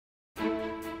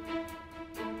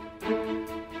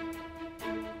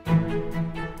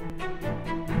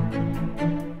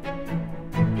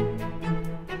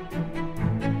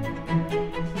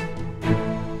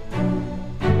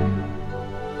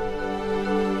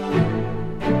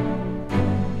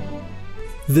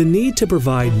The need to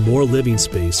provide more living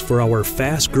space for our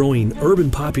fast-growing urban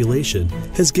population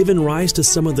has given rise to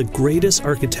some of the greatest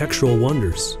architectural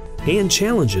wonders and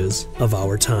challenges of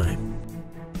our time.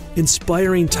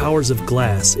 Inspiring towers of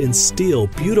glass and steel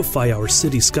beautify our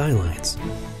city skylines,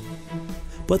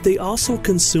 but they also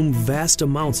consume vast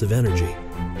amounts of energy.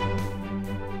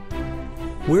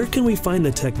 Where can we find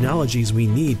the technologies we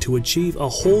need to achieve a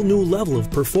whole new level of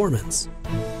performance?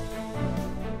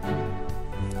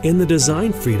 And the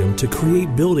design freedom to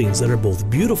create buildings that are both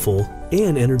beautiful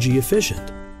and energy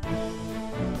efficient.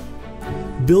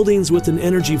 Buildings with an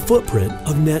energy footprint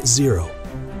of net zero.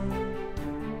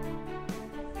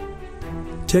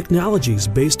 Technologies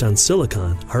based on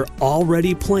silicon are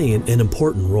already playing an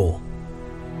important role.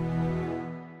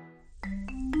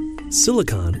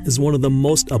 Silicon is one of the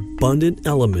most abundant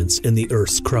elements in the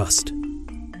Earth's crust,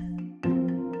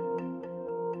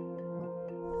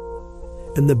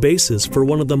 and the basis for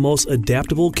one of the most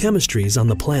adaptable chemistries on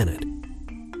the planet.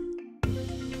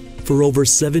 For over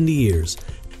 70 years,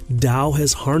 Dow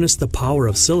has harnessed the power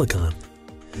of silicon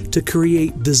to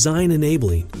create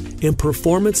design-enabling and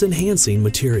performance-enhancing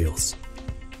materials.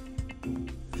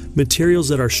 Materials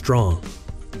that are strong,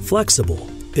 flexible,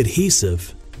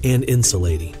 adhesive, and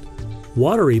insulating.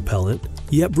 Water-repellent,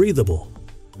 yet breathable.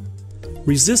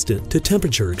 Resistant to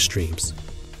temperature extremes.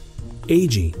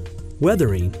 Aging,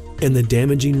 weathering, and the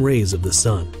damaging rays of the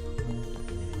sun.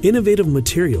 Innovative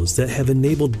materials that have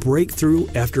enabled breakthrough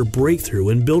after breakthrough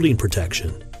in building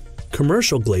protection,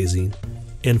 commercial glazing,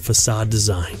 and facade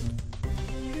design.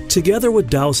 Together with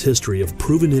Dow's history of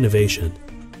proven innovation,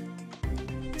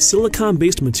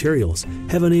 silicon-based materials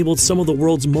have enabled some of the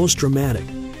world's most dramatic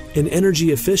and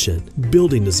energy-efficient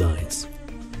building designs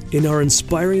and are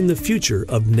inspiring the future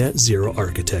of net zero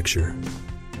architecture.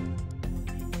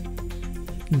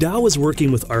 Dow is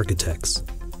working with architects,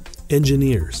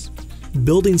 engineers,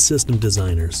 building system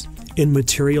designers, and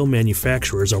material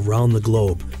manufacturers around the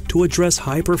globe to address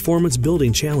high-performance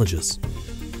building challenges,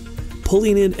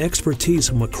 pulling in expertise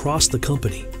from across the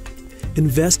company,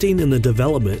 investing in the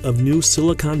development of new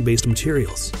silicon-based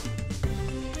materials,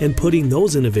 and putting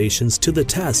those innovations to the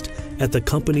test at the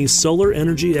company's Solar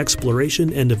Energy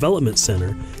Exploration and Development Center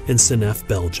in Senef,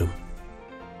 Belgium.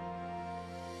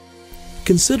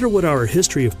 Consider what our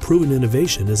history of proven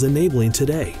innovation is enabling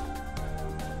today.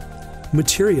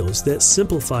 Materials that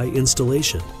simplify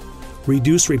installation,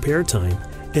 reduce repair time,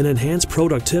 and enhance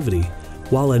productivity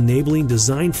while enabling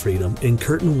design freedom in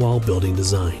curtain wall building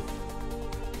design.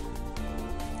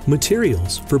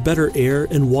 Materials for better air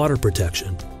and water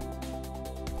protection,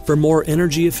 for more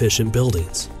energy efficient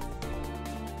buildings.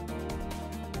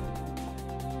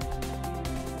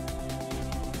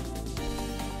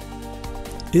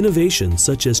 Innovations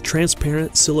such as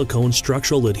transparent silicone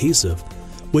structural adhesive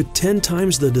with 10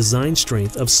 times the design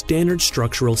strength of standard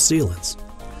structural sealants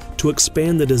to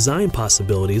expand the design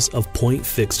possibilities of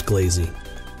point-fixed glazing.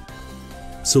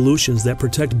 Solutions that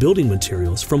protect building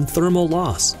materials from thermal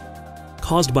loss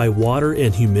caused by water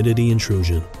and humidity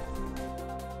intrusion.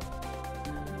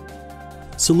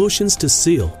 Solutions to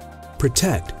seal,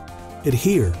 protect,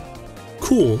 adhere,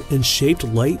 cool, and shaped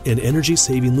light and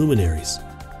energy-saving luminaries,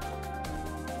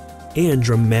 and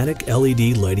dramatic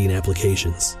LED lighting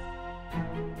applications.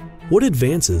 What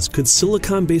advances could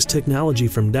silicon-based technology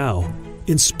from Dow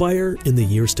inspire in the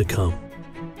years to come?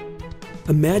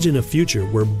 Imagine a future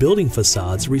where building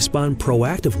facades respond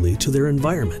proactively to their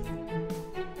environment,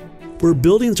 where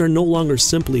buildings are no longer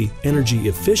simply energy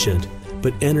efficient,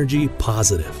 but energy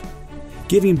positive,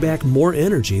 giving back more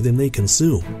energy than they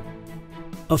consume.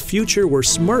 A future where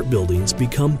smart buildings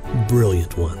become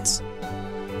brilliant ones.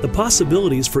 The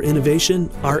possibilities for innovation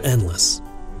are endless,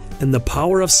 and the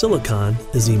power of silicon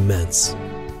is immense.